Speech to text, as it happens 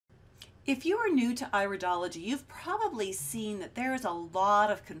If you are new to iridology, you've probably seen that there is a lot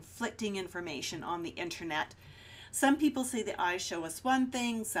of conflicting information on the internet. Some people say the eyes show us one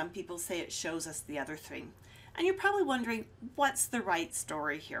thing, some people say it shows us the other thing. And you're probably wondering, what's the right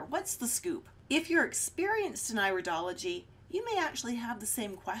story here? What's the scoop? If you're experienced in iridology, you may actually have the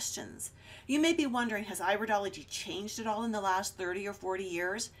same questions. You may be wondering, has iridology changed at all in the last 30 or 40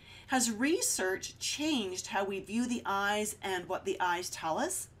 years? Has research changed how we view the eyes and what the eyes tell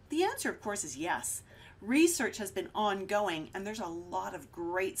us? The answer, of course, is yes. Research has been ongoing, and there's a lot of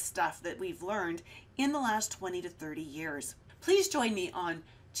great stuff that we've learned in the last 20 to 30 years. Please join me on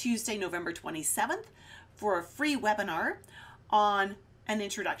Tuesday, November 27th for a free webinar on an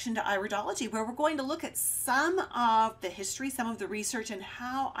introduction to iridology, where we're going to look at some of the history, some of the research, and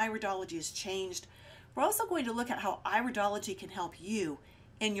how iridology has changed. We're also going to look at how iridology can help you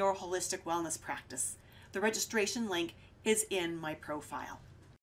in your holistic wellness practice. The registration link is in my profile.